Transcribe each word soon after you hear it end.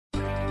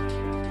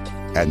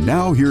And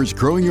now here's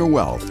Growing Your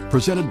Wealth,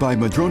 presented by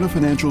Madrona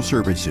Financial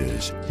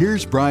Services.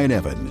 Here's Brian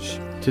Evans.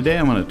 Today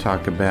I want to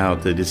talk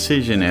about the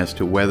decision as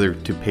to whether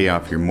to pay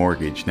off your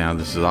mortgage. Now,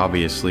 this is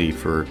obviously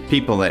for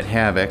people that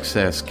have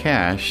excess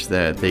cash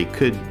that they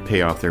could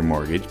pay off their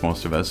mortgage.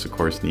 Most of us, of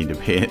course, need to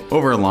pay it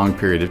over a long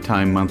period of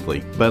time monthly.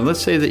 But let's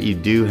say that you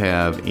do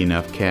have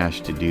enough cash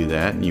to do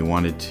that and you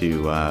wanted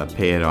to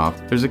pay it off.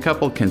 There's a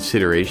couple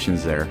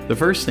considerations there. The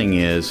first thing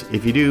is,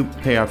 if you do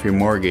pay off your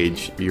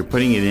mortgage, you're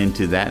putting it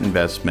into that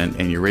investment,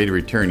 and your rate of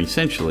return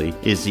essentially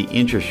is the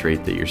interest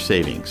rate that you're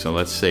saving. So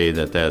let's say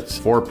that that's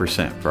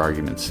 4% for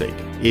argument's sake.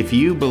 If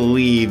you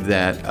believe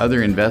that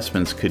other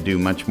investments could do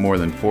much more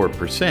than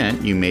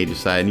 4%, you may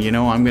decide,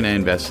 I'm going to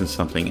invest in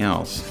something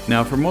else.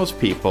 Now, for most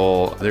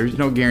people, there's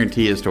no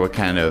guarantee as to what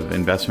kind of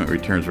investment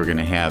returns we're going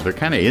to have. There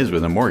kind of is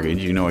with a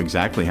mortgage. You know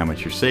exactly how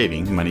much you're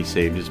saving. Money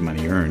saved is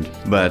money earned.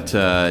 But,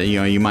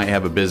 you might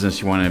have a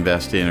business you want to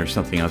invest in or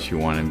something else you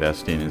want to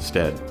invest in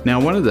instead. Now,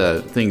 one of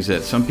the things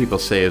that some people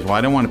say is, well,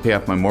 I don't want to pay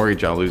off my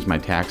mortgage. I'll lose my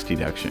tax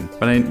deduction.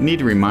 But I need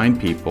to remind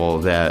people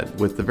that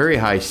with the very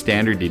high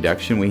standard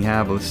deduction we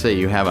have, let's say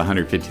you have a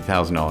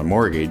 $150,000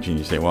 mortgage and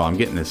you say, well, I'm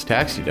getting this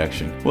tax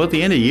deduction. Well, at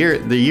the end of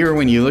the year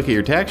when you look at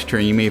your tax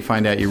return, you may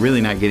find out you're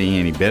really not getting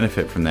any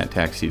benefit from that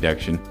tax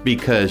deduction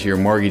because your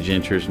mortgage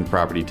interest and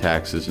property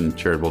taxes and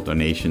charitable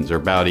donations are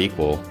about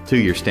equal to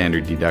your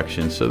standard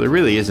deduction. So there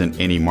really isn't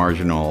any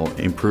marginal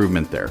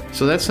improvement there.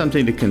 So that's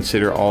something to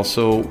consider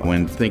also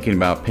when thinking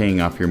about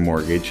paying off your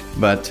mortgage.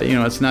 But,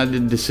 it's not a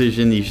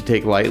decision you should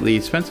take lightly.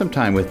 Spend some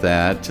time with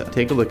that.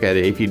 Take a look at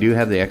it. If you do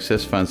have the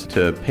excess funds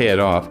to pay it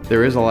off,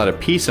 there is a lot of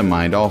peace of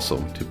mind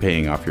also to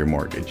paying off your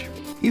mortgage.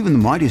 Even the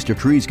mightiest of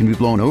trees can be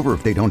blown over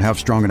if they don't have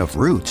strong enough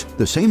roots.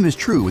 The same is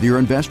true with your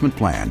investment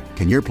plan.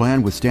 Can your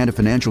plan withstand a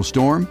financial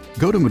storm?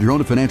 Go to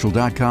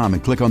MadronaFinancial.com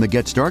and click on the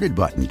Get Started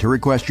button to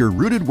request your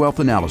Rooted Wealth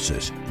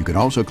Analysis. You can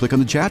also click on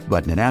the chat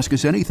button and ask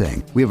us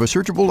anything. We have a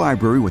searchable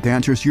library with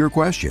answers to your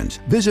questions.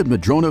 Visit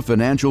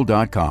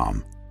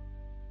MadronaFinancial.com.